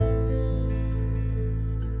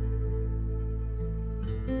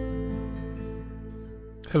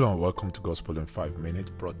Hello and welcome to Gospel in 5 Minutes,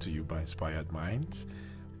 brought to you by Inspired Minds.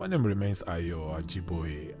 My name remains Ayo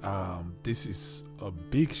Ajiboye. This is a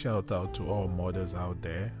big shout out to all mothers out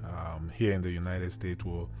there. Here in the United States,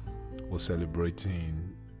 we're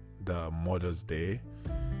celebrating the Mother's Day,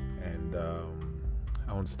 and I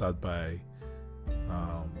want to start by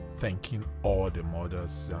thanking all the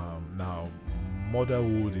mothers. Now,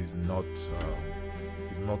 motherhood is not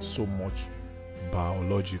so much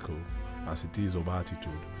biological as it is of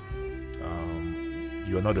attitude.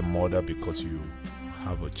 You're not a mother because you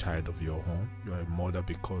have a child of your own. You're a mother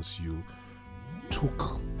because you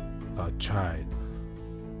took a child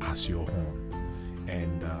as your own.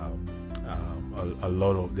 And there are a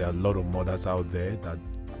lot of mothers out there that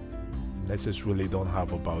necessarily don't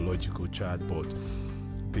have a biological child, but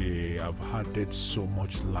they have added so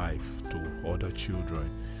much life to other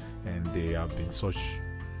children, and they have been such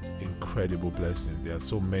incredible blessings. There are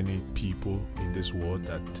so many people in this world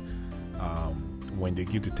that when they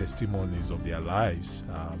give the testimonies of their lives,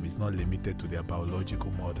 it's not limited to their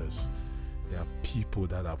biological mothers. There are people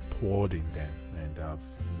that have poured in them and have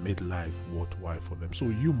made life worthwhile for them. So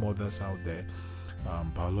you mothers out there,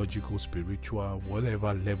 biological, spiritual,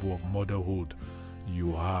 whatever level of motherhood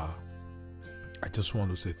you are, I just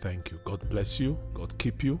want to say thank you. God bless you. God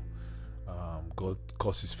keep you. God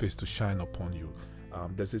cause his face to shine upon you.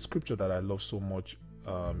 There's a scripture that I love so much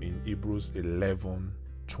in Hebrews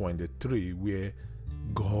 11:23, where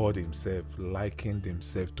God himself likened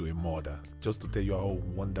himself to a mother, just to tell you how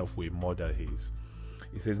wonderful a mother is.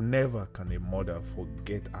 He says, never can a mother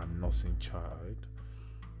forget her nursing child.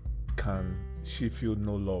 Can she feel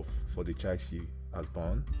no love for the child she has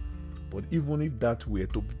born? But even if that were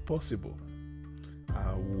to be possible,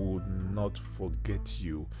 I would not forget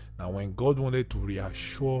you. Now, when God wanted to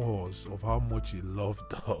reassure us of how much he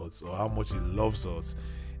loved us, or how much he loves us,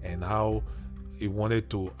 and how he wanted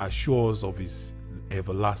to assure us of his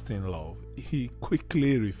everlasting love, he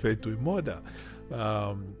quickly referred to a mother,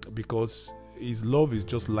 because his love is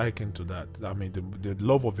just likened to that. I mean, the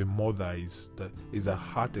love of a mother is a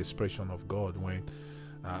heart expression of God. When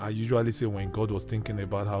I usually say, when God was thinking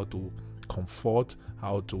about how to comfort,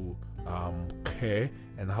 how to care,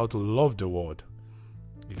 and how to love the world,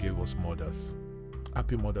 he gave us mothers.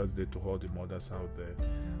 Happy Mother's Day to all the mothers out there.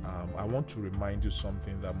 I want to remind you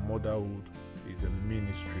something, that motherhood is a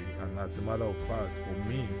ministry, and as a matter of fact, for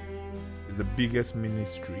me, it's the biggest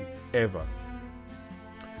ministry ever.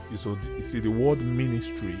 You see, the word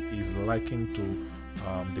ministry is likened to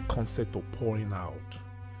the concept of pouring out.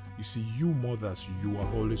 You see, you mothers, you are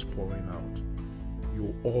always pouring out.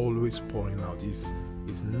 You're always pouring out. It's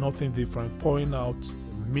nothing different. Pouring out,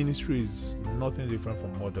 ministry is nothing different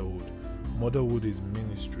from motherhood. Motherhood is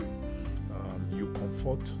ministry. You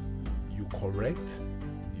comfort, you correct,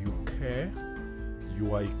 you care,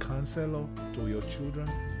 you are a counselor to your children,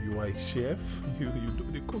 you are a chef, you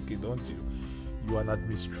do the cooking, don't you? You are an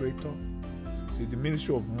administrator. See, the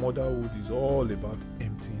ministry of motherhood is all about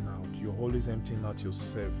emptying out. You're always emptying out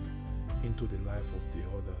yourself into the life of the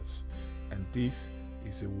others. And this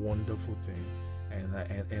is a wonderful thing. And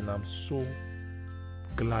I'm so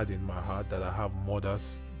glad in my heart that I have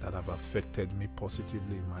mothers that have affected me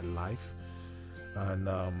positively in my life, and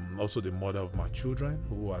also the mother of my children,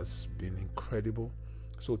 who has been incredible.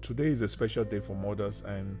 So today is a special day for mothers,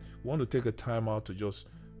 and we want to take a time out to just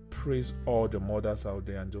praise all the mothers out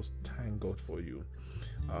there and just thank God for you.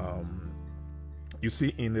 You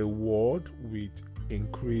see, in a world with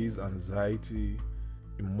increased anxiety,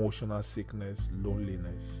 emotional sickness,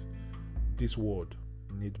 loneliness, this world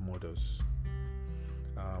needs mothers.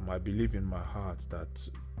 I believe in my heart that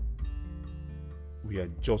we are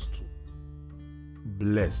just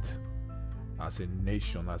blessed as a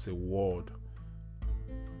nation, as a world,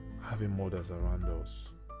 having mothers around us.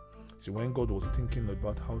 See, when God was thinking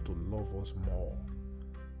about how to love us more,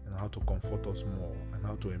 and how to comfort us more, and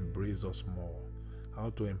how to embrace us more, how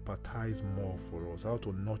to empathize more for us, how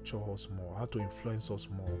to nurture us more, how to influence us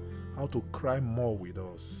more, how to cry more with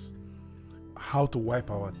us, how to wipe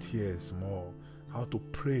our tears more, how to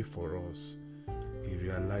pray for us, he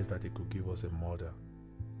realized that he could give us a mother,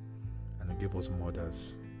 and he gave us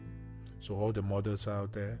mothers. So all the mothers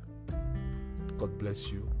out there, God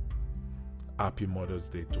bless you. Happy Mother's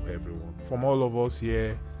Day to everyone. From all of us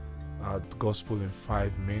here at Gospel in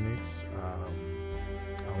 5 Minutes, I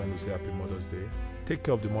want to say Happy Mother's Day. Take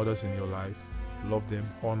care of the mothers in your life. Love them,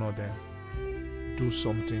 honor them, do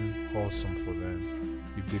something awesome for them.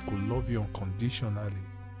 If they could love you unconditionally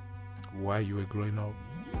while you were growing up,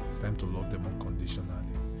 it's time to love them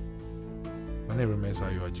unconditionally. My name remains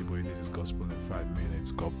Ayo Ajiboye. This is Gospel in 5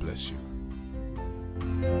 Minutes. God bless you.